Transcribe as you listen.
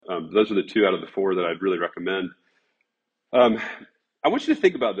Those are the two out of the four that I'd really recommend. Um, I want you to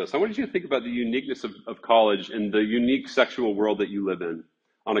think about this. I want you to think about the uniqueness of college and the unique sexual world that you live in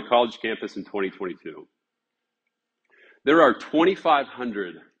on a college campus in 2022. There are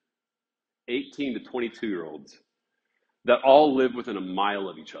 2,500 18 to 22-year-olds that all live within a mile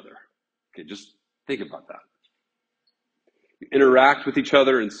of each other. Okay, just think about that. You interact with each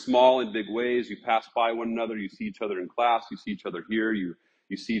other in small and big ways. You pass by one another. You see each other in class. You see each other here. You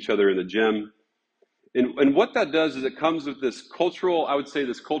see each other in the gym. And what that does is it comes with this cultural, I would say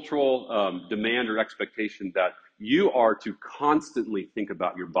this cultural demand or expectation that you are to constantly think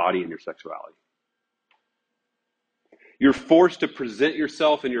about your body and your sexuality. You're forced to present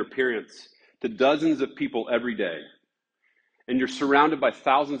yourself and your appearance to dozens of people every day. And you're surrounded by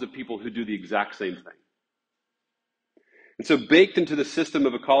thousands of people who do the exact same thing. And so baked into the system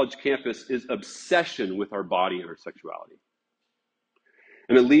of a college campus is obsession with our body and our sexuality.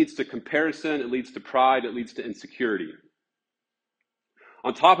 And it leads to comparison, it leads to pride, it leads to insecurity.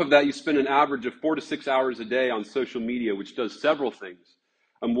 On top of that, you spend an average of 4 to 6 hours a day on social media, which does several things.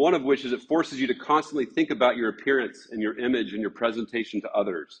 One of which is it forces you to constantly think about your appearance and your image and your presentation to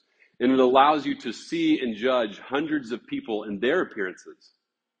others. And it allows you to see and judge hundreds of people and their appearances.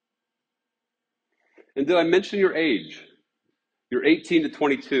 And did I mention your age? You're 18 to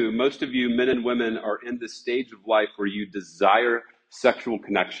 22. Most of you, men and women, are in this stage of life where you desire sexual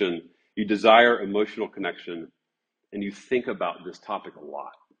connection, you desire emotional connection, and you think about this topic a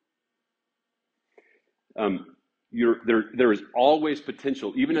lot. There is always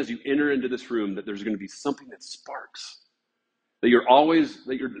potential, even as you enter into this room, that there's going to be something that sparks. There's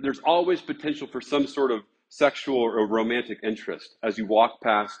always potential for some sort of sexual or romantic interest as you walk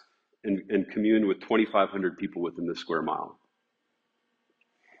past and commune with 2,500 people within this square mile.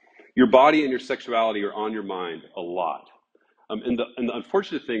 Your body and your sexuality are on your mind a lot. And the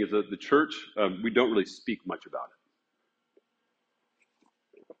unfortunate thing is that the church, we don't really speak much about it.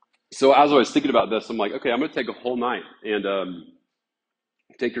 So as I was thinking about this, I'm like, okay, I'm going to take a whole night and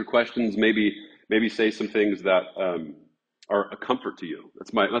take your questions, maybe say some things that are a comfort to you.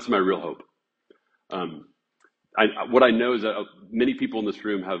 That's my real hope. What I know is that many people in this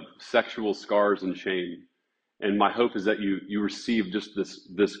room have sexual scars and shame. And my hope is that you receive just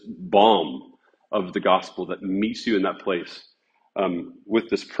this balm of the gospel that meets you in that place with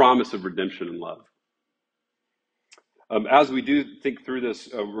this promise of redemption and love. As we do think through this,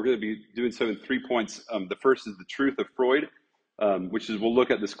 we're going to be doing so in 3 points. The first is the truth of Freud, which is we'll look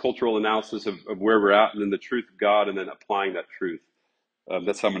at this cultural analysis of where we're at, and then the truth of God, and then applying that truth.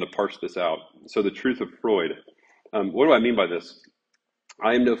 That's how I'm going to parse this out. So the truth of Freud. What do I mean by this?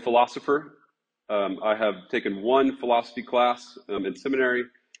 I am no philosopher. I have taken one philosophy class in seminary,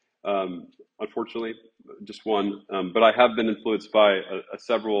 unfortunately, just one. But I have been influenced by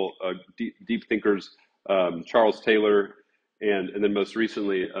several deep thinkers, Charles Taylor, and then most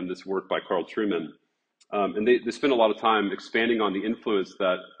recently this work by Carl Trueman. And they spend a lot of time expanding on the influence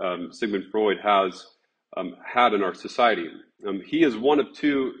that Sigmund Freud has had in our society. He is one of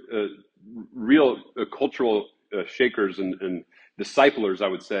two real cultural shakers and disciplers, I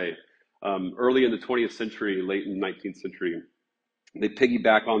would say. Early in the 20th century, late in the 19th century, they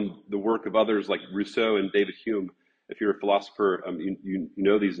piggyback on the work of others like Rousseau and David Hume. If you're a philosopher, you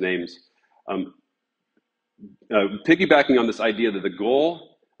know these names. Piggybacking on this idea that the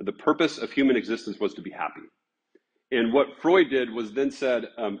goal, the purpose of human existence was to be happy. And what Freud did was then said,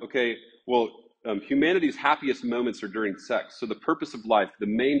 humanity's happiest moments are during sex. So the purpose of life, the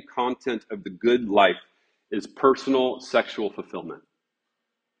main content of the good life, is personal sexual fulfillment.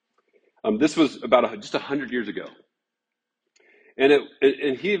 This was about just 100 years ago.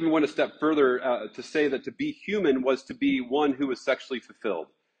 And he even went a step further to say that to be human was to be one who was sexually fulfilled.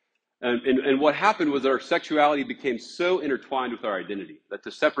 And what happened was our sexuality became so intertwined with our identity that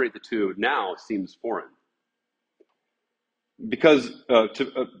to separate the two now seems foreign. Because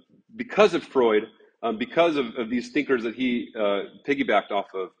of Freud, because of these thinkers that he piggybacked off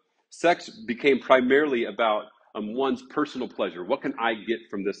of, sex became primarily about one's personal pleasure. What can I get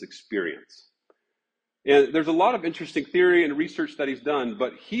from this experience? And there's a lot of interesting theory and research that he's done,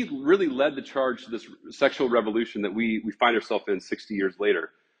 but he really led the charge to this sexual revolution that we find ourselves in 60 years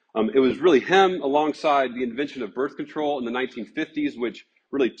later. It was really him alongside the invention of birth control in the 1950s, which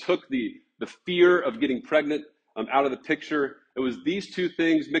really took the fear of getting pregnant out of the picture. It was these two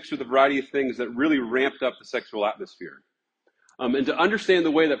things mixed with a variety of things that really ramped up the sexual atmosphere. And to understand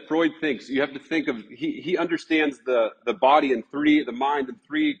the way that Freud thinks, you have to think of, he understands the body in the mind in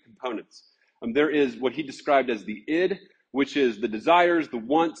three components. There is what he described as the id, which is the desires, the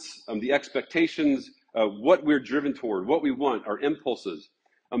wants, the expectations, what we're driven toward, what we want, our impulses.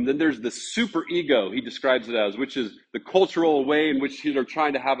 Then there's the super ego, he describes it as, which is the cultural way in which they're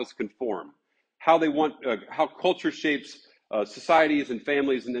trying to have us conform, how they want, how culture shapes societies and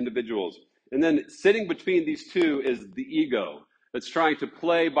families and individuals. And then sitting between these two is the ego that's trying to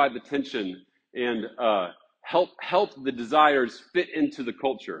play by the tension and help the desires fit into the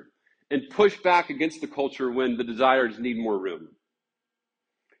culture and push back against the culture when the desires need more room.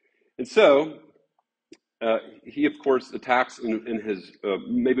 And so he, of course, attacks in his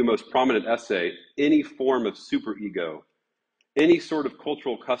maybe most prominent essay any form of superego, any sort of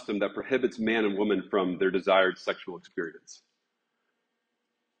cultural custom that prohibits man and woman from their desired sexual experience.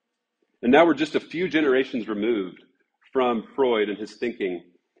 And now we're just a few generations removed from Freud and his thinking,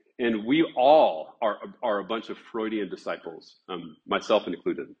 and we all are a bunch of Freudian disciples, myself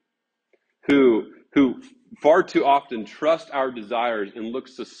included, who far too often trust our desires and look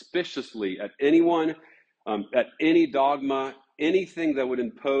suspiciously at anyone, at any dogma, anything that would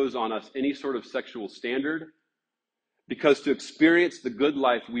impose on us any sort of sexual standard, because to experience the good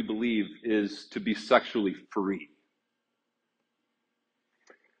life, we believe, is to be sexually free.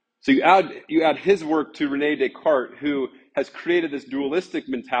 So you add his work to Rene Descartes, who has created this dualistic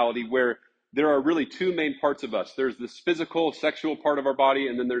mentality where there are really two main parts of us. There's this physical, sexual part of our body,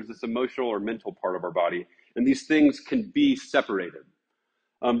 and then there's this emotional or mental part of our body. And these things can be separated.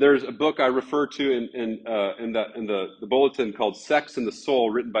 There's a book I refer to in the bulletin called Sex and the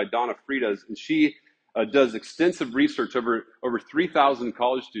Soul, written by Donna Freitas, and she does extensive research over 3,000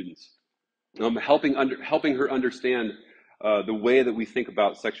 college students, helping her understand the way that we think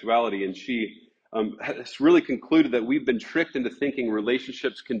about sexuality. And she has really concluded that we've been tricked into thinking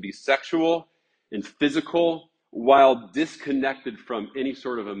relationships can be sexual and physical while disconnected from any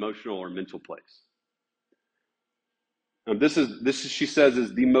sort of emotional or mental place. This is, she says,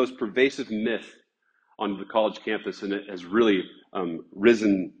 is the most pervasive myth on the college campus, and it has really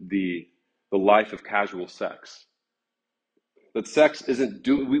risen the life of casual sex. That sex isn't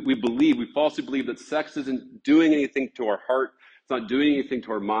we falsely believe that sex isn't doing anything to our heart, it's not doing anything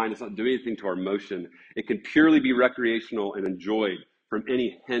to our mind, it's not doing anything to our emotion. It can purely be recreational and enjoyed from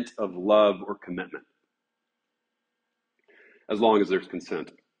any hint of love or commitment, as long as there's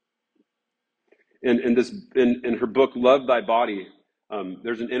consent. In her book, Love Thy Body,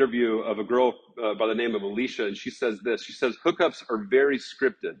 there's an interview of a girl by the name of Alicia, and she says this. She says, hookups are very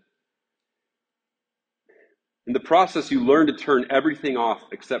scripted. In the process, you learn to turn everything off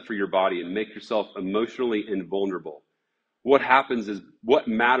except for your body and make yourself emotionally invulnerable. What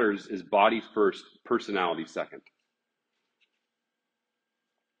matters is body first, personality second.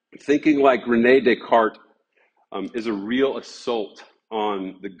 Thinking like Rene Descartes is a real assault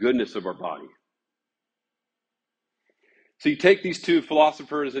on the goodness of our body. So you take these two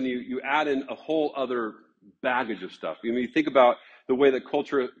philosophers and you add in a whole other baggage of stuff. You think about the way that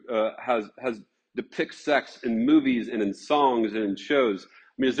culture has depicts sex in movies and in songs and in shows.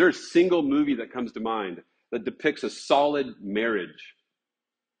 Is there a single movie that comes to mind that depicts a solid marriage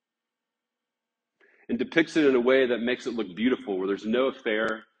and depicts it in a way that makes it look beautiful, where there's no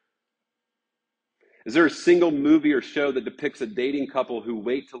affair? Is there a single movie or show that depicts a dating couple who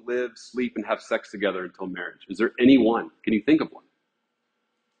wait to live, sleep, and have sex together until marriage? Is there any one? Can you think of one?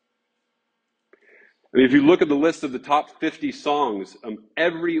 If you look at the list of the top 50 songs,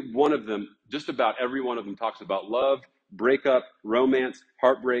 every one of them, just about every one of them, talks about love, breakup, romance,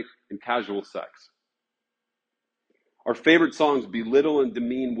 heartbreak, and casual sex. Our favorite songs belittle and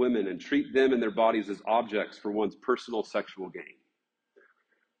demean women and treat them and their bodies as objects for one's personal sexual gain.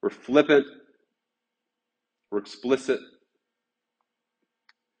 We're flippant. We're explicit.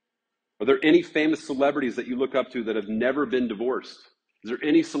 Are there any famous celebrities that you look up to that have never been divorced? Is there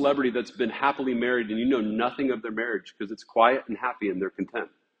any celebrity that's been happily married and you know nothing of their marriage because it's quiet and happy and they're content?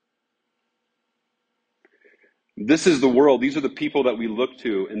 This is the world. These are the people that we look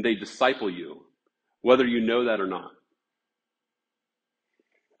to, and they disciple you, whether you know that or not.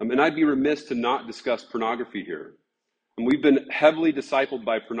 And I'd be remiss to not discuss pornography here. And we've been heavily discipled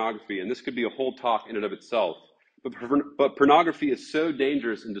by pornography, and this could be a whole talk in and of itself. But pornography is so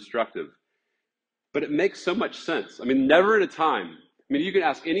dangerous and destructive. But it makes so much sense. Never in a time. You can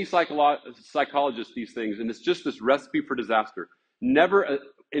ask any psychologist these things, and it's just this recipe for disaster. Never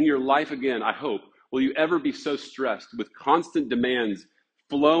in your life again, I hope, will you ever be so stressed with constant demands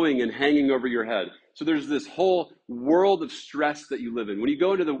flowing and hanging over your head. So there's this whole world of stress that you live in. When you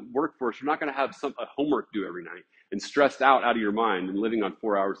go into the workforce, you're not going to have a homework due every night and stressed out of your mind and living on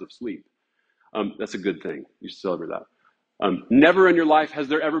 4 hours of sleep. That's a good thing. You should celebrate that. Never in your life has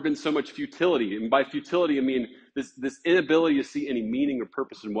there ever been so much futility. And by futility, I mean this inability to see any meaning or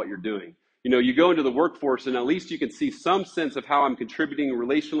purpose in what you're doing. You go into the workforce and at least you can see some sense of how I'm contributing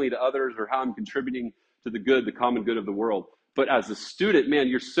relationally to others or how I'm contributing to the common good of the world. But as a student, man,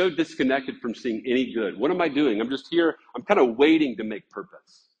 you're so disconnected from seeing any good. What am I doing? I'm just here. I'm kind of waiting to make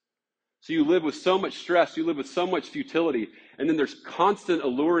purpose. So you live with so much stress. You live with so much futility. And then there's constant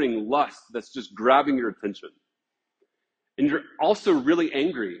alluring lust that's just grabbing your attention. And you're also really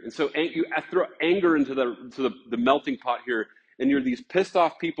angry. And so you throw anger into the melting pot here. And you're these pissed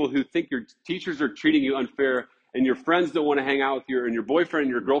off people who think your teachers are treating you unfair, and your friends don't want to hang out with you, and your boyfriend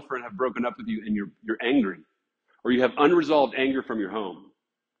and your girlfriend have broken up with you, and you're angry. Or you have unresolved anger from your home.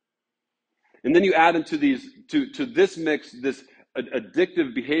 And then you add into to this mix, this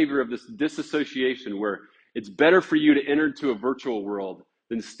addictive behavior of this disassociation where it's better for you to enter into a virtual world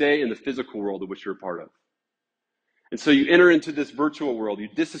than stay in the physical world of which you're a part of. And so you enter into this virtual world, you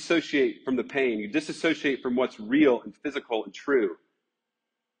disassociate from the pain, you disassociate from what's real and physical and true.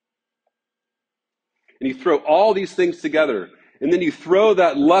 And you throw all these things together, and then you throw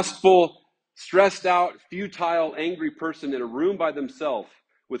that lustful, stressed out, futile, angry person in a room by themselves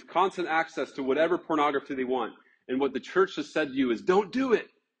with constant access to whatever pornography they want. And what the church has said to you is, don't do it.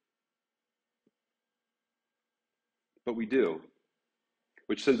 But we do,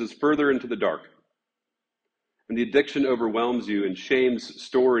 which sends us further into the dark. And the addiction overwhelms you, and shame's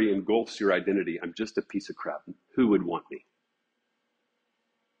story engulfs your identity. I'm just a piece of crap. Who would want me?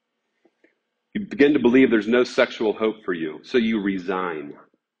 You begin to believe there's no sexual hope for you, so you resign.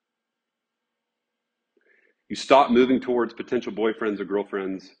 You stop moving towards potential boyfriends or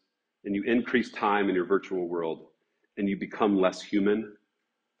girlfriends, and you increase time in your virtual world, and you become less human.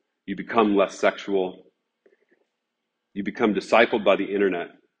 You become less sexual. You become discipled by the internet,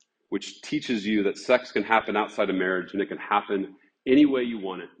 which teaches you that sex can happen outside of marriage, and it can happen any way you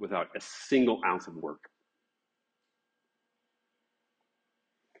want it without a single ounce of work.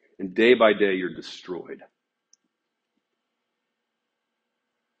 And day by day, you're destroyed.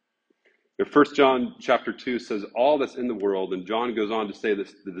 1 John chapter 2 says all that's in the world, and John goes on to say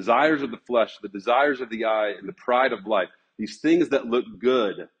this: the desires of the flesh, the desires of the eye, and the pride of life, these things that look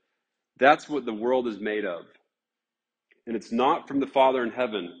good, that's what the world is made of. And it's not from the Father in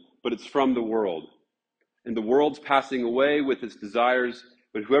heaven, but it's from the world. And the world's passing away with its desires,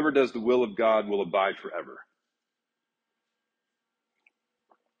 but whoever does the will of God will abide forever.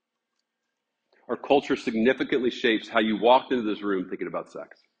 Our culture significantly shapes how you walked into this room thinking about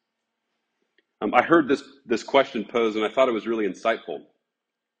sex. I heard this question posed, and I thought it was really insightful.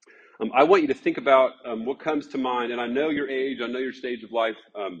 I want you to think about what comes to mind, and I know your age, I know your stage of life,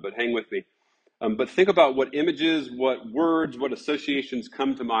 but hang with me. But think about what images, what words, what associations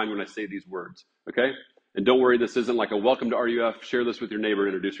come to mind when I say these words, okay? And don't worry, this isn't like a welcome to RUF, share this with your neighbor,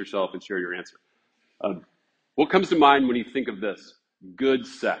 introduce yourself, and share your answer. What comes to mind when you think of this? Good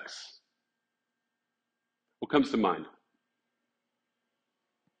sex. What comes to mind?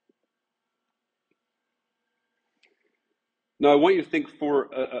 Now, I want you to think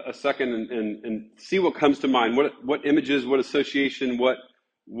for a second and see what comes to mind. What images, what association, what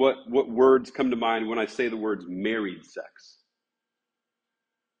words come to mind when I say the words married sex?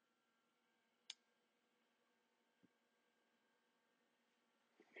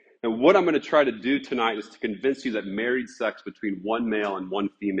 And what I'm going to try to do tonight is to convince you that married sex between one male and one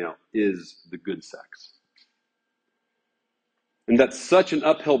female is the good sex. And that's such an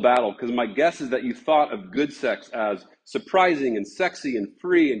uphill battle, because my guess is that you thought of good sex as surprising and sexy and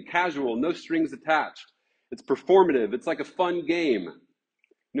free and casual, no strings attached. It's performative. It's like a fun game.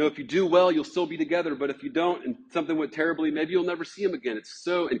 If you do well, you'll still be together, but if you don't and something went terribly, maybe you'll never see him again. It's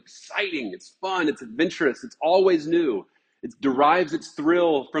so exciting. It's fun. It's adventurous. It's always new. It derives its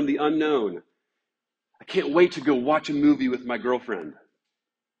thrill from the unknown. I can't wait to go watch a movie with my girlfriend.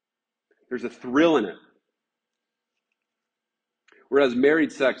 There's a thrill in it. Whereas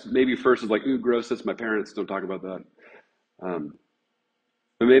married sex, maybe first is like, ooh, gross, that's my parents, don't talk about that.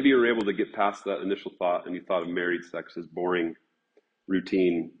 But maybe you were able to get past that initial thought and you thought of married sex as boring,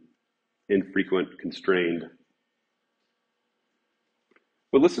 routine, infrequent, constrained.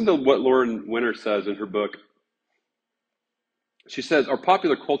 But listen to what Lauren Winner says in her book. She says, our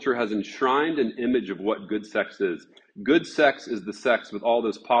popular culture has enshrined an image of what good sex is. Good sex is the sex with all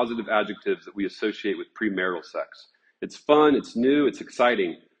those positive adjectives that we associate with premarital sex. It's fun, it's new, it's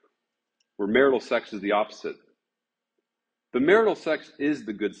exciting, where marital sex is the opposite. But marital sex is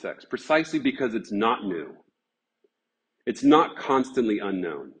the good sex, precisely because it's not new. It's not constantly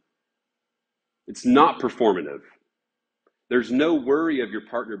unknown. It's not performative. There's no worry of your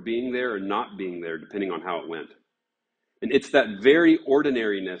partner being there or not being there, depending on how it went. And it's that very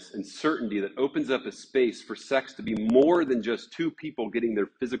ordinariness and certainty that opens up a space for sex to be more than just two people getting their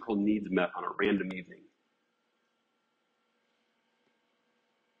physical needs met on a random evening.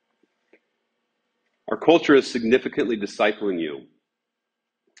 Our culture is significantly discipling you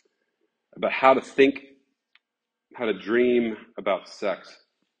about how to think, how to dream about sex.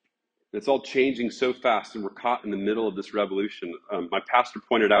 It's all changing so fast, and we're caught in the middle of this revolution. My pastor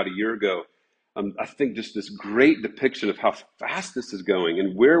pointed out a year ago, I think just this great depiction of how fast this is going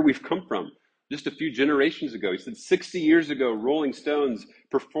and where we've come from. Just a few generations ago, he said 60 years ago, Rolling Stones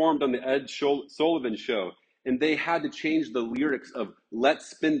performed on the Ed Sullivan Show, and they had to change the lyrics of "Let's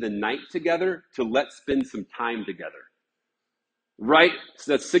spend the night together" to "Let's spend some time together." Right?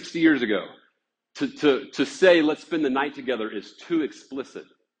 So that's 60 years ago. To say "Let's spend the night together" is too explicit.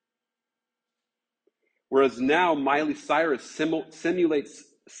 Whereas now Miley Cyrus simulates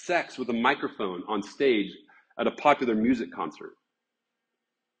sex with a microphone on stage at a popular music concert.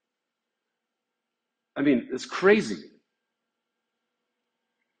 I mean, it's crazy.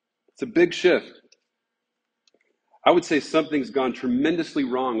 It's a big shift. I would say something's gone tremendously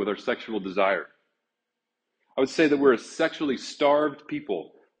wrong with our sexual desire. I would say that we're a sexually starved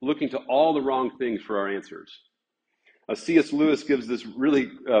people looking to all the wrong things for our answers. C.S. Lewis gives this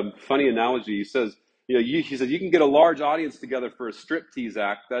really funny analogy. He says, he says, you can get a large audience together for a striptease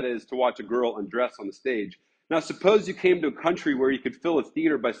act, that is, to watch a girl undress on the stage. Now, suppose you came to a country where you could fill a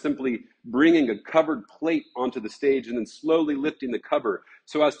theater by simply bringing a covered plate onto the stage and then slowly lifting the cover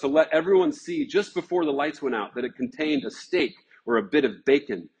so as to let everyone see just before the lights went out that it contained a steak or a bit of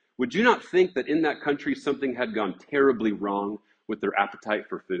bacon. Would you not think that in that country something had gone terribly wrong with their appetite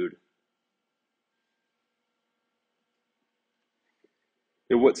for food?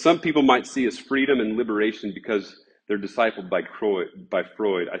 And what some people might see as freedom and liberation because they're discipled by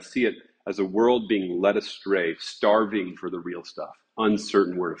Freud, I see it as a world being led astray, starving for the real stuff,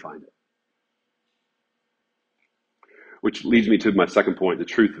 uncertain where to find it. Which leads me to my second point, the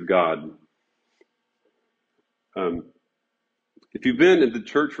truth of God. If you've been in the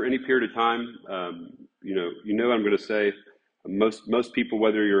church for any period of time, you know what I'm going to say. Most people,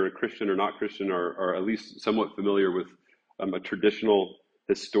 whether you're a Christian or not Christian, are at least somewhat familiar with a traditional,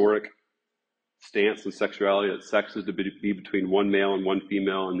 historic stance in sexuality, that sex is to be between one male and one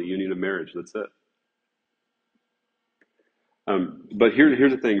female in the union of marriage. That's it. But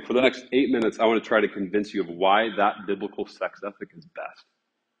here's the thing. For the next 8 minutes, I want to try to convince you of why that biblical sex ethic is best.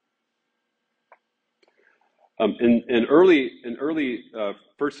 In early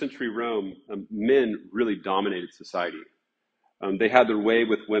first century Rome, men really dominated society. They had their way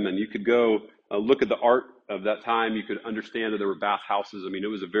with women. You could go look at the art of that time. You could understand that there were bathhouses. I mean, it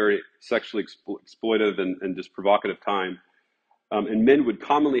was a very sexually exploitive and just provocative time. And men would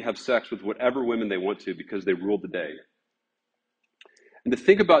commonly have sex with whatever women they want to because they ruled the day. And to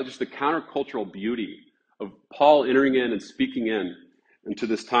think about just the countercultural beauty of Paul entering in and speaking into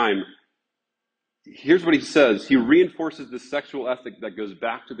this time, here's what he says. He reinforces this sexual ethic that goes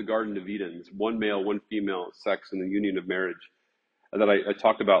back to the Garden of Eden, this one male, one female sex in the union of marriage that I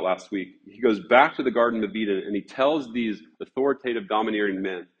talked about last week. He goes back to the Garden of Eden and he tells these authoritative, domineering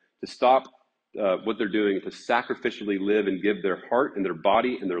men to stop what they're doing, to sacrificially live and give their heart and their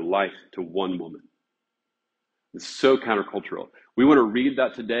body and their life to one woman. It's so countercultural. We want to read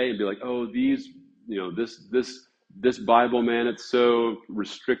that today and be like, oh, this Bible, man, it's so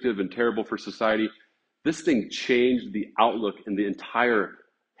restrictive and terrible for society. This thing changed the outlook and the entire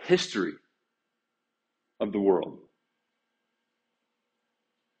history of the world.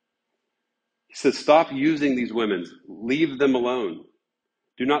 He says, stop using these women. Leave them alone.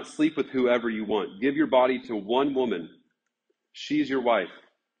 Do not sleep with whoever you want. Give your body to one woman. She's your wife.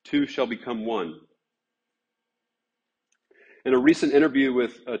 Two shall become one. In a recent interview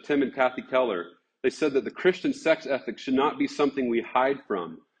with Tim and Kathy Keller, they said that the Christian sex ethic should not be something we hide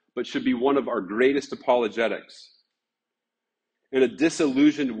from, but should be one of our greatest apologetics. In a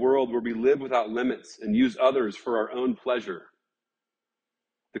disillusioned world where we live without limits and use others for our own pleasure,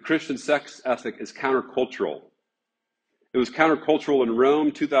 the Christian sex ethic is countercultural. It was countercultural in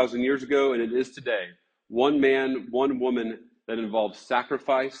Rome 2,000 years ago, and it is today. One man, one woman that involves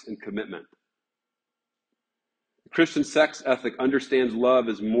sacrifice and commitment. The Christian sex ethic understands love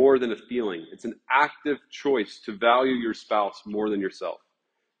as more than a feeling. It's an active choice to value your spouse more than yourself,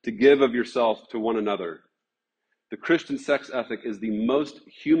 to give of yourself to one another. The Christian sex ethic is the most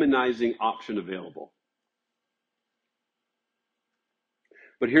humanizing option available.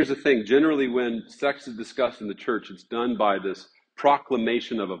 But here's the thing. Generally, when sex is discussed in the church, it's done by this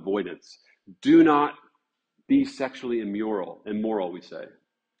proclamation of avoidance. Do not be sexually immoral, we say.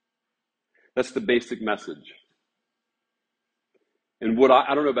 That's the basic message. And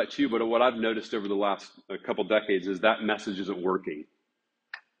I don't know about you, but what I've noticed over the last couple decades is that message isn't working.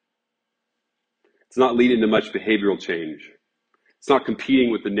 It's not leading to much behavioral change. It's not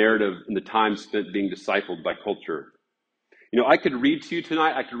competing with the narrative and the time spent being discipled by culture. I could read to you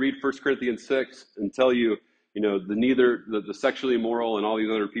tonight, I could read 1 Corinthians 6 and tell you, the sexually immoral and all these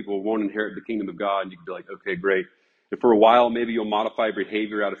other people won't inherit the kingdom of God. And you could be like, okay, great. And for a while, maybe you'll modify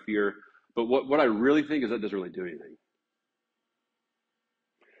behavior out of fear. But what I really think is that doesn't really do anything.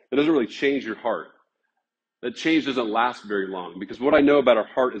 It doesn't really change your heart. That change doesn't last very long, because what I know about our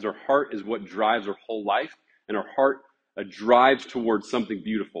heart is what drives our whole life, and our heart drives towards something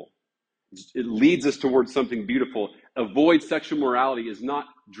beautiful. It leads us towards something beautiful. Avoid sexual morality is not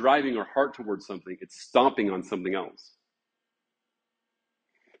driving our heart towards something, it's stomping on something else.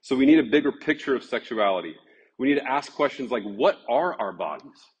 So we need a bigger picture of sexuality. We need to ask questions like, what are our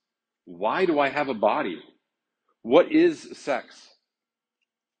bodies? Why do I have a body? What is sex?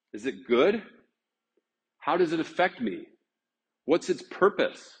 Is it good? How does it affect me? What's its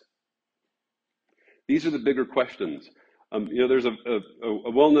purpose? These are the bigger questions. There's a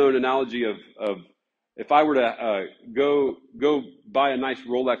well-known analogy of if I were to go buy a nice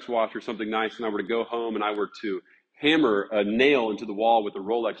Rolex watch or something nice, and I were to go home and I were to hammer a nail into the wall with a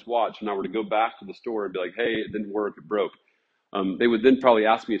Rolex watch, and I were to go back to the store and be like, hey, it didn't work, it broke. They would then probably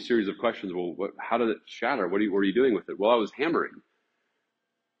ask me a series of questions. Well, how did it shatter? What are you doing with it? Well, I was hammering.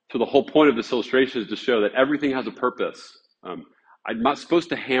 So the whole point of this illustration is to show that everything has a purpose. I'm not supposed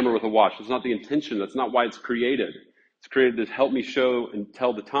to hammer with a watch. That's not the intention. That's not why it's created. It's created to help me show and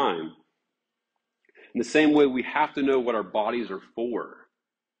tell the time. In the same way, we have to know what our bodies are for.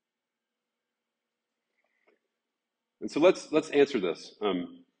 And so let's answer this. And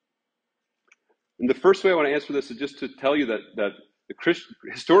the first way I want to answer this is just to tell you that the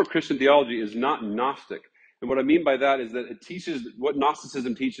historic Christian theology is not Gnostic. And what I mean by that is that it teaches, what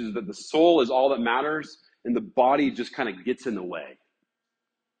Gnosticism teaches, is that the soul is all that matters and the body just kind of gets in the way.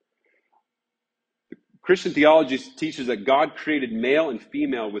 Christian theology teaches that God created male and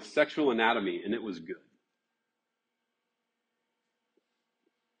female with sexual anatomy, and it was good.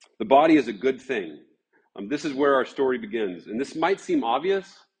 The body is a good thing. This is where our story begins. And this might seem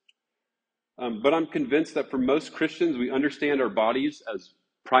obvious, but I'm convinced that for most Christians, we understand our bodies as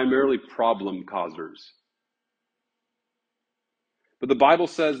primarily problem causers. But the Bible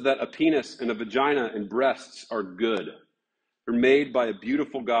says that a penis and a vagina and breasts are good. They're made by a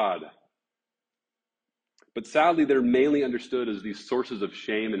beautiful God. But sadly, they're mainly understood as these sources of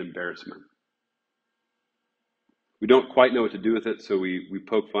shame and embarrassment. We don't quite know what to do with it, so we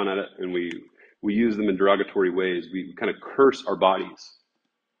poke fun at it, and we use them in derogatory ways. We kind of curse our bodies.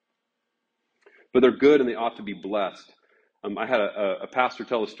 But they're good, and they ought to be blessed. I had a pastor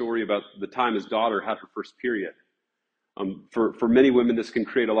tell a story about the time his daughter had her first period. For many women, this can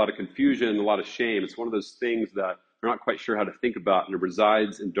create a lot of confusion, a lot of shame. It's one of those things that they're not quite sure how to think about, and it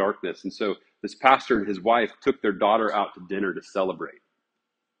resides in darkness. And so this pastor and his wife took their daughter out to dinner to celebrate.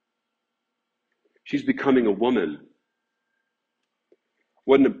 She's becoming a woman.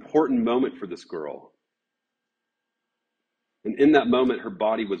 What an important moment for this girl. And in that moment, her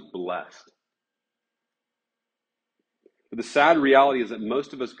body was blessed. But the sad reality is that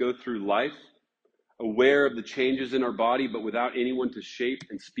most of us go through life aware of the changes in our body, but without anyone to shape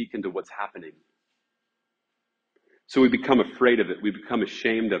and speak into what's happening. So we become afraid of it. We become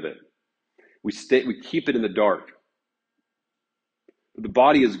ashamed of it. We keep it in the dark. But the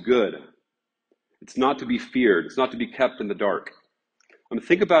body is good. It's not to be feared. It's not to be kept in the dark.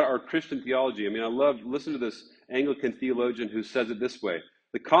 Think about our Christian theology. Listen to this Anglican theologian who says it this way.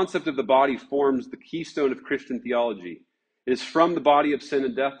 The concept of the body forms the keystone of Christian theology. It is from the body of sin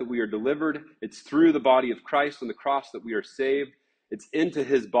and death that we are delivered. It's through the body of Christ on the cross that we are saved. It's into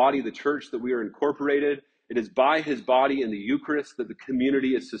his body, the church, that we are incorporated. It is by his body in the Eucharist that the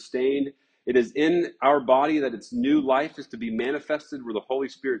community is sustained. It is in our body that its new life is to be manifested, where the Holy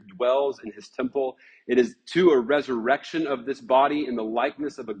Spirit dwells in his temple. It is to a resurrection of this body in the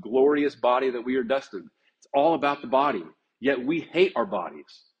likeness of a glorious body that we are destined. It's all about the body, yet we hate our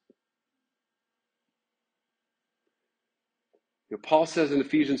bodies. Paul says in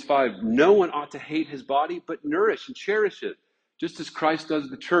Ephesians 5, no one ought to hate his body, but nourish and cherish it, just as Christ does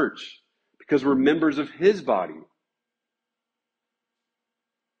the church, because we're members of his body.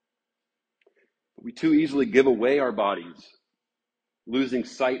 But we too easily give away our bodies, losing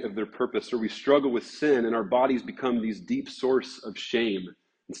sight of their purpose, or we struggle with sin and our bodies become these deep source of shame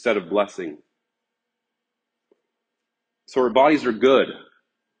instead of blessing. So our bodies are good,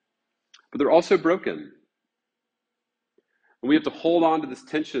 but they're also broken. And we have to hold on to this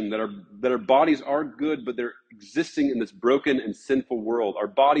tension that our bodies are good, but they're existing in this broken and sinful world. Our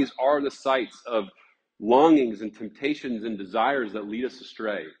bodies are the sites of longings and temptations and desires that lead us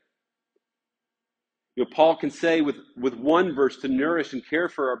astray. Paul can say with one verse to nourish and care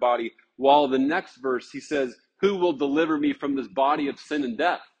for our body, while the next verse he says, who will deliver me from this body of sin and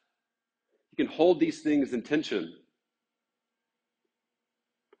death? He can hold these things in tension.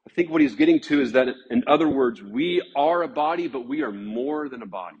 I think what he's getting to is that, in other words, we are a body, but we are more than a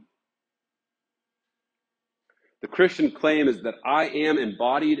body. The Christian claim is that I am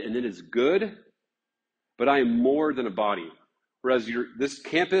embodied and it is good, but I am more than a body. Whereas this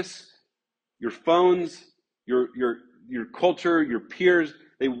campus, your phones, your culture, your peers,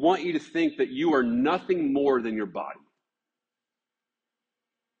 they want you to think that you are nothing more than your body.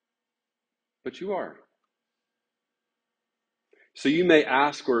 But you are. So you may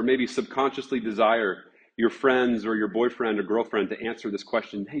ask or maybe subconsciously desire your friends or your boyfriend or girlfriend to answer this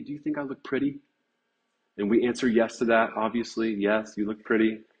question, hey, do you think I look pretty? And we answer yes to that, obviously. Yes, you look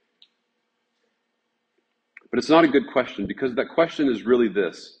pretty. But it's not a good question, because that question is really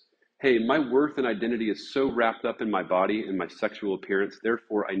this. Hey, my worth and identity is so wrapped up in my body and my sexual appearance,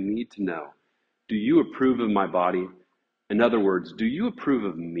 therefore I need to know, do you approve of my body? In other words, do you approve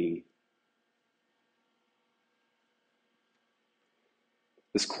of me?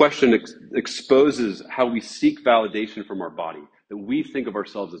 This question exposes how we seek validation from our body, that we think of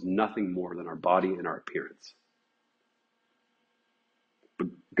ourselves as nothing more than our body and our appearance. But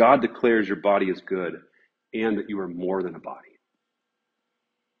God declares your body is good and that you are more than a body.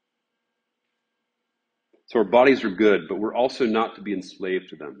 So our bodies are good, but we're also not to be enslaved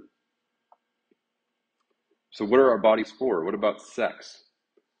to them. So what are our bodies for? What about sex?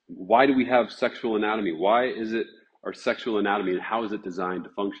 Why do we have sexual anatomy? Why is it our sexual anatomy, and how is it designed to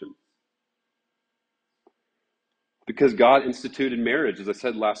function? Because God instituted marriage, as I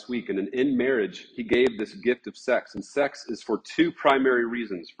said last week, and in marriage, he gave this gift of sex. And sex is for two primary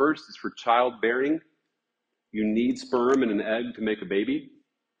reasons. First, is for childbearing. You need sperm and an egg to make a baby.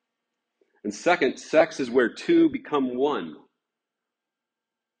 And second, sex is where two become one.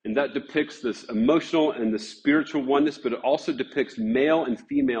 And that depicts this emotional and the spiritual oneness, but it also depicts male and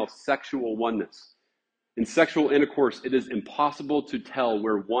female sexual oneness. In sexual intercourse, it is impossible to tell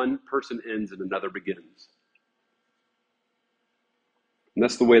where one person ends and another begins. And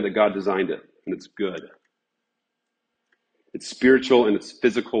that's the way that God designed it, and it's good. It's spiritual and it's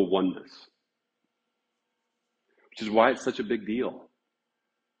physical oneness, which is why it's such a big deal.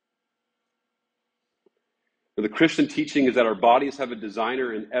 Now, the Christian teaching is that our bodies have a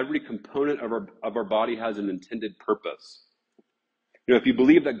designer, and every component of our body has an intended purpose. If you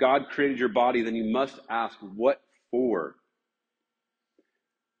believe that God created your body, then you must ask, what for?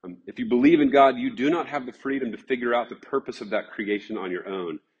 If you believe in God, you do not have the freedom to figure out the purpose of that creation on your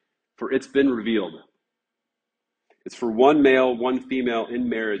own, for it's been revealed. It's for one male, one female in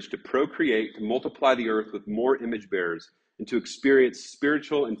marriage to procreate, to multiply the earth with more image bearers, and to experience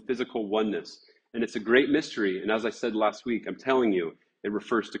spiritual and physical oneness. And it's a great mystery. And as I said last week, I'm telling you, it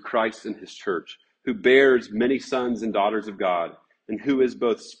refers to Christ and his church, who bears many sons and daughters of God, and who is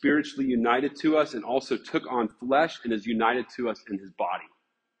both spiritually united to us and also took on flesh and is united to us in his body.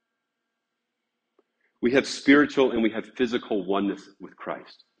 We have spiritual and we have physical oneness with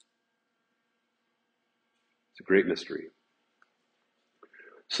Christ. It's a great mystery.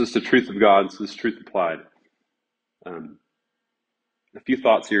 So it's the truth of God, so it's truth applied. A few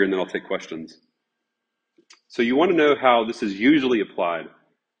thoughts here, and then I'll take questions. So you want to know how this is usually applied.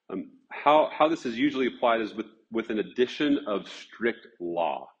 How this is usually applied is with an addition of strict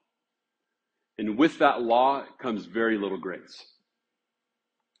law. And with that law comes very little grace.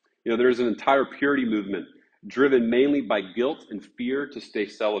 There's an entire purity movement driven mainly by guilt and fear to stay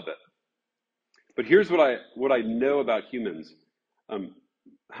celibate. But here's what I know about humans. I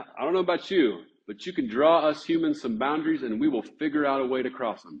don't know about you, but you can draw us humans some boundaries and we will figure out a way to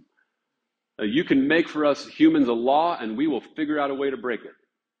cross them. You can make for us humans a law and we will figure out a way to break it.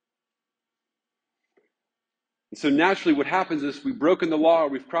 And so naturally what happens is we've broken the law, or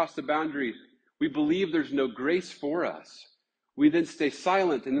we've crossed the boundary. We believe there's no grace for us. We then stay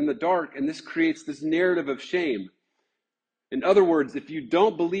silent and in the dark, and this creates this narrative of shame. In other words, if you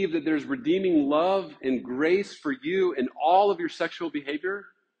don't believe that there's redeeming love and grace for you in all of your sexual behavior,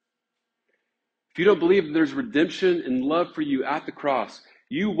 if you don't believe that there's redemption and love for you at the cross,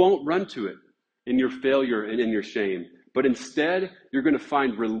 you won't run to it in your failure and in your shame. But instead, you're going to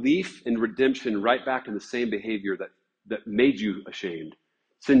find relief and redemption right back in the same behavior that made you ashamed,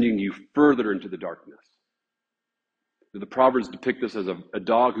 sending you further into the darkness. The Proverbs depict this as a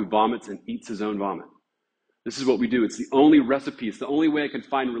dog who vomits and eats his own vomit. This is what we do. It's the only recipe. It's the only way I can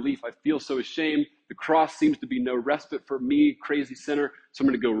find relief. I feel so ashamed. The cross seems to be no respite for me, crazy sinner. So I'm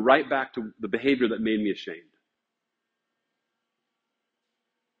going to go right back to the behavior that made me ashamed.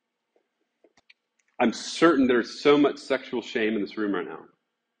 I'm certain there's so much sexual shame in this room right now.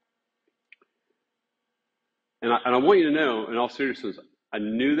 And I want you to know, in all seriousness, I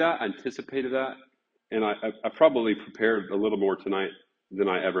knew that, I anticipated that, and I probably prepared a little more tonight than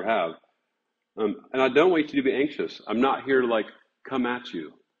I ever have. And I don't want you to be anxious. I'm not here to come at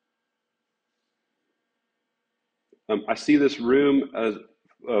you. I see this room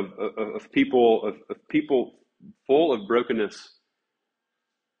of people full of brokenness,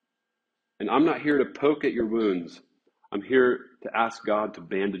 and I'm not here to poke at your wounds. I'm here to ask God to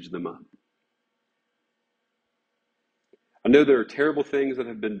bandage them up. I know there are terrible things that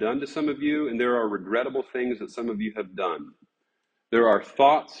have been done to some of you, and there are regrettable things that some of you have done. There are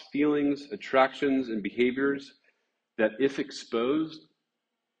thoughts, feelings, attractions, and behaviors that, if exposed,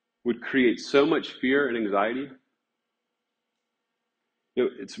 would create so much fear and anxiety.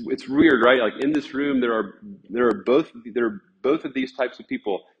 It's weird, right? Like in this room, there are both of these types of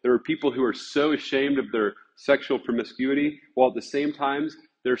people. There are people who are so ashamed of their sexual promiscuity, while at the same time,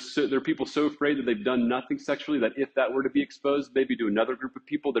 there are people so afraid that they've done nothing sexually that if that were to be exposed, maybe to another group of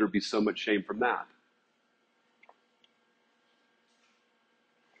people, there would be so much shame from that.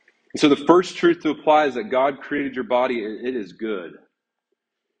 So the first truth to apply is that God created your body and it is good.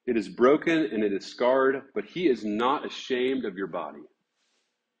 It is broken and it is scarred, but He is not ashamed of your body.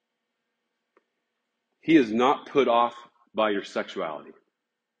 He is not put off by your sexuality.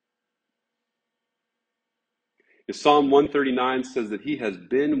 Psalm 139 says that He has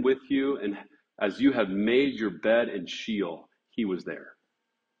been with you, and as you have made your bed in Sheol, He was there.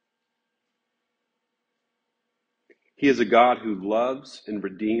 He is a God who loves and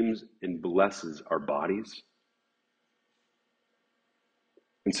redeems and blesses our bodies.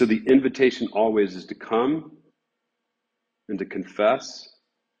 And so the invitation always is to come and to confess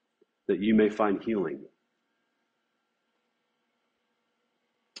that you may find healing.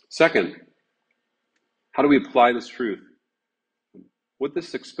 Second, how do we apply this truth? What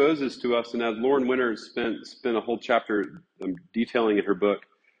this exposes to us, and as Lauren Winter spent a whole chapter detailing in her book,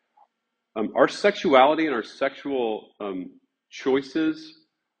 our sexuality and our sexual choices,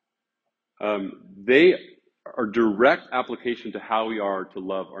 they are direct application to how we are to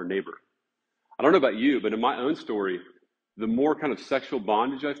love our neighbor. I don't know about you, but in my own story, the more kind of sexual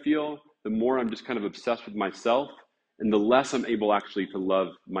bondage I feel, the more I'm just kind of obsessed with myself, and the less I'm able actually to love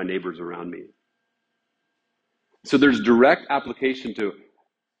my neighbors around me. So there's direct application to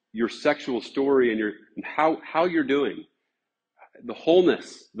your sexual story and how you're doing. The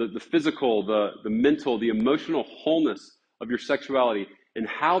wholeness, the physical, the mental, the emotional wholeness of your sexuality, and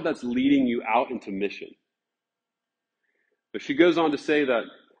how that's leading you out into mission. But she goes on to say that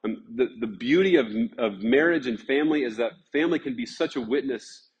the beauty of marriage and family is that family can be such a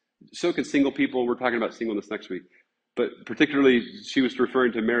witness. So can single people. We're talking about singleness next week. But particularly, she was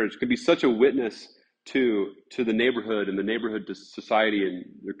referring to marriage. Can be such a witness to the neighborhood and the neighborhood to society and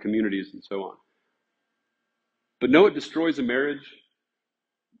their communities and so on. But know what destroys a marriage?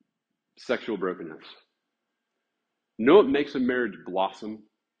 Sexual brokenness. Know what makes a marriage blossom?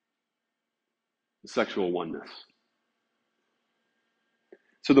 Sexual oneness.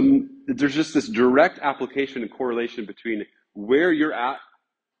 So there's just this direct application and correlation between where you're at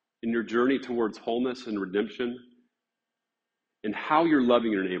in your journey towards wholeness and redemption and how you're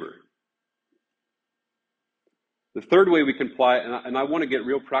loving your neighbor. The third way we can apply it, and I want to get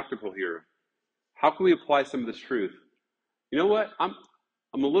real practical here. How can we apply some of this truth? You know what? I'm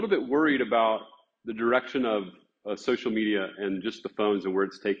a little bit worried about the direction of social media and just the phones and where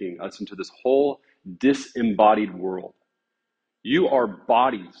it's taking us into this whole disembodied world. You are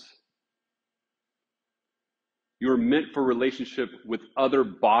bodies. You are meant for relationship with other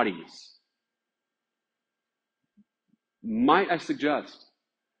bodies. Might I suggest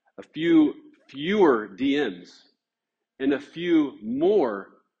a few fewer DMs and a few more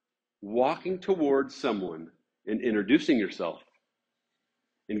walking towards someone and introducing yourself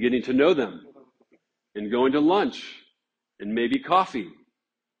and getting to know them and going to lunch and maybe coffee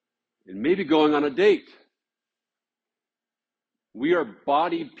and maybe going on a date. We are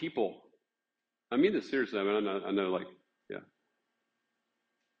bodied people. I mean this seriously. I know, yeah.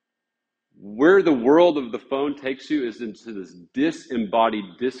 Where the world of the phone takes you is into this disembodied,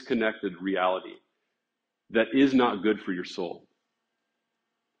 disconnected reality that is not good for your soul.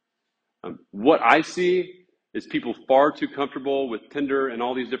 What I see is people far too comfortable with Tinder and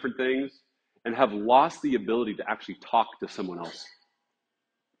all these different things and have lost the ability to actually talk to someone else.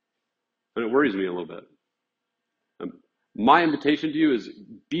 And it worries me a little bit. My invitation to you is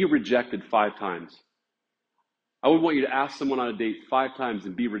be rejected 5 times. I would want you to ask someone on a date 5 times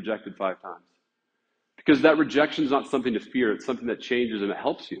and be rejected 5 times. Because that rejection is not something to fear. It's something that changes and it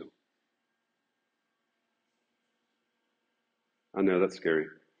helps you. I know, that's scary.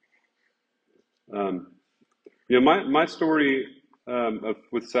 My story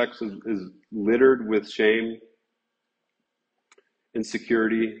with sex is littered with shame,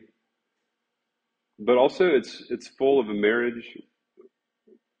 insecurity, but also it's full of a marriage,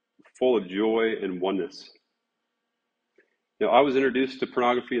 full of joy and oneness. I was introduced to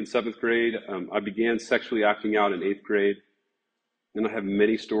pornography in 7th grade. I began sexually acting out in 8th grade. And I have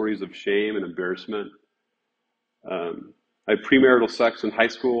many stories of shame and embarrassment. I had premarital sex in high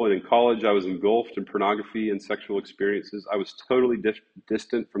school, and in college I was engulfed in pornography and sexual experiences. I was totally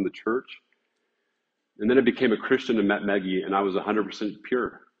distant from the church. And then I became a Christian and met Maggie, and I was 100%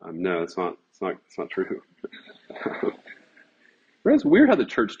 pure. No, it's not true. It's weird how the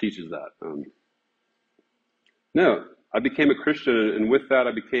church teaches that. No, I became a Christian, and with that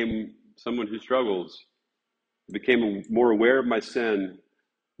I became someone who struggles. I became more aware of my sin,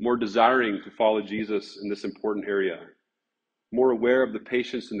 more desiring to follow Jesus in this important area, more aware of the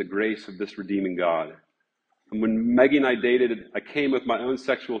patience and the grace of this redeeming God. And when Maggie and I dated, I came with my own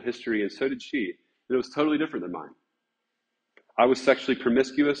sexual history, and so did she. And it was totally different than mine. I was sexually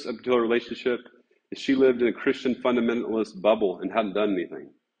promiscuous up until a relationship, and she lived in a Christian fundamentalist bubble and hadn't done anything.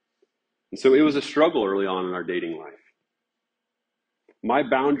 And so it was a struggle early on in our dating life. My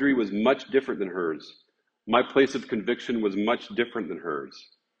boundary was much different than hers. My place of conviction was much different than hers.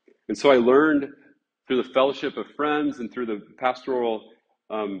 And so I learned through the fellowship of friends and through the pastoral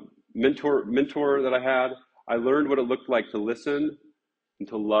mentor that I had, I learned what it looked like to listen and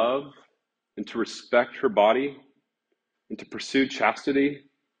to love and to respect her body and to pursue chastity.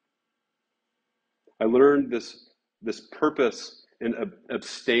 I learned this purpose in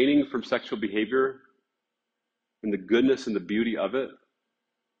abstaining from sexual behavior and the goodness and the beauty of it.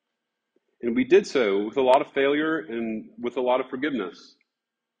 And we did so with a lot of failure and with a lot of forgiveness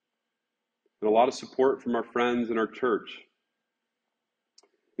and a lot of support from our friends and our church.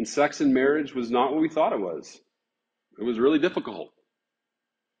 And sex in marriage was not what we thought it was. It was really difficult.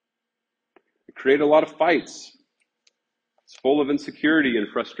 It created a lot of fights. It's full of insecurity and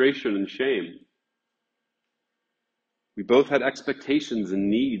frustration and shame. We both had expectations and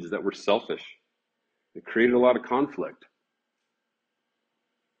needs that were selfish. It created a lot of conflict.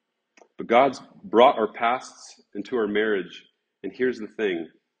 But God's brought our pasts into our marriage. And here's the thing.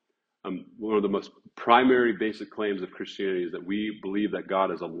 One of the most primary basic claims of Christianity is that we believe that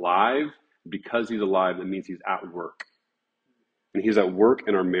God is alive. Because he's alive, that means he's at work. And he's at work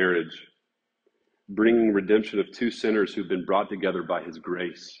in our marriage, bringing redemption of 2 sinners who've been brought together by his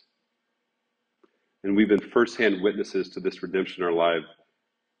grace. And we've been firsthand witnesses to this redemption in our life,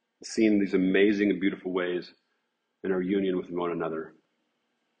 seeing these amazing and beautiful ways in our union with one another.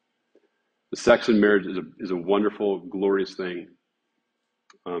 The sex in marriage is a wonderful, glorious thing.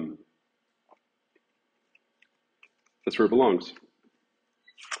 That's where it belongs.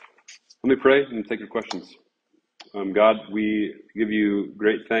 Let me pray and take your questions. God, we give you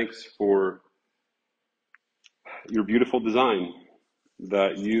great thanks for your beautiful design,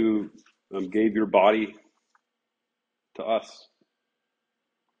 that you gave your body to us,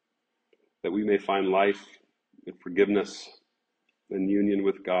 that we may find life and forgiveness and union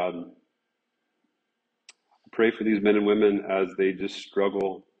with God. I pray for these men and women as they just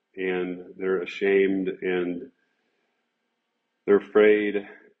struggle and they're ashamed and they're afraid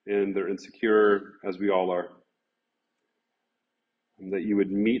and they're insecure, as we all are. And that you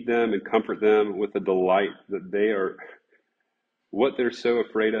would meet them and comfort them with a delight that they are, what they're so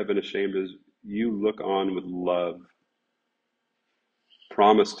afraid of and ashamed is, you look on with love.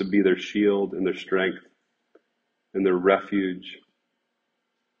 Promise to be their shield and their strength and their refuge.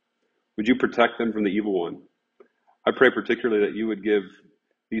 Would you protect them from the evil one? I pray particularly that you would give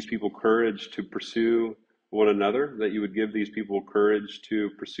these people courage to pursue one another, that you would give these people courage to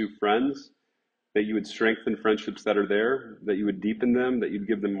pursue friends, that you would strengthen friendships that are there, that you would deepen them, that you'd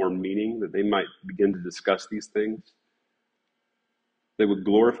give them more meaning, that they might begin to discuss these things. They would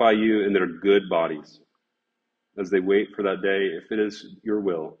glorify you in their good bodies as they wait for that day, if it is your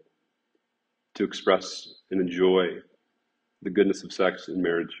will, to express and enjoy the goodness of sex in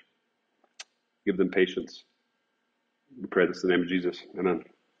marriage. Give them patience. We pray this in the name of Jesus. Amen.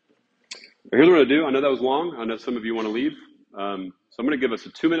 Here's what I'm going to do. I know that was long. I know some of you want to leave. So I'm going to give us a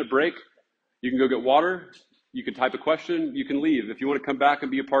 2-minute break. You can go get water. You can type a question. You can leave. If you want to come back and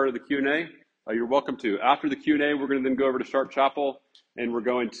be a part of the Q&A, you're welcome to. After the Q&A, we're going to then go over to Sharp Chapel, and we're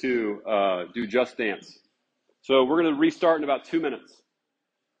going to do Just Dance. So we're going to restart in about 2 minutes.